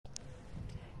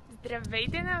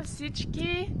Здравейте на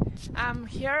всички!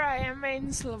 Here I am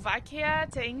in Slovakia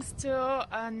thanks to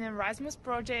an Erasmus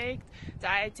project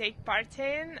that I take part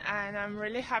in, and I'm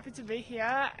really happy to be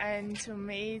here and to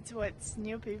meet with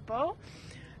new people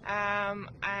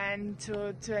and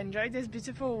to enjoy this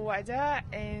beautiful weather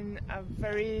in a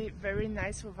very, very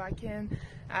nice Slovakian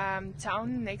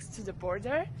town next to the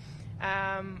border.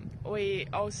 We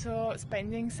also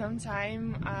spending some time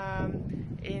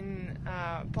in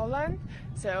Poland,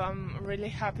 so I'm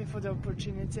really happy for the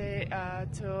opportunity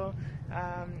to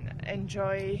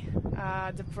enjoy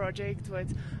the project with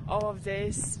all of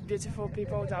these beautiful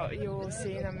people that you will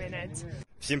see in a minute.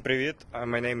 Всім привіт!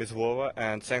 My name is Vova,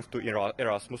 and thanks to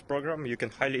Erasmus program, you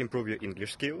can highly improve your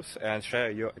English skills and share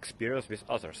your experience with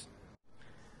others.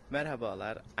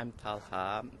 Merhabalar, I'm Talha.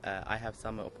 I have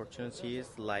some opportunities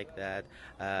like that.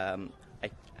 I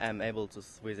am able to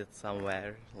visit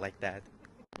somewhere like that.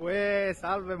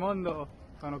 Salve mondo,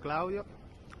 sono Claudio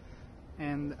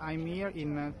and I'm here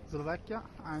in Slovakia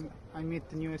and I meet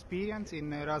new experience in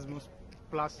Erasmus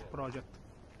Plus project.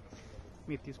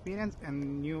 Meet experience and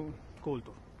new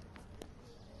culture.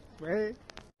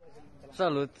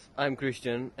 Salut, I'm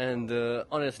Christian, and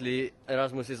honestly,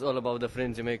 Erasmus is all about the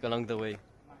friends you make along the way.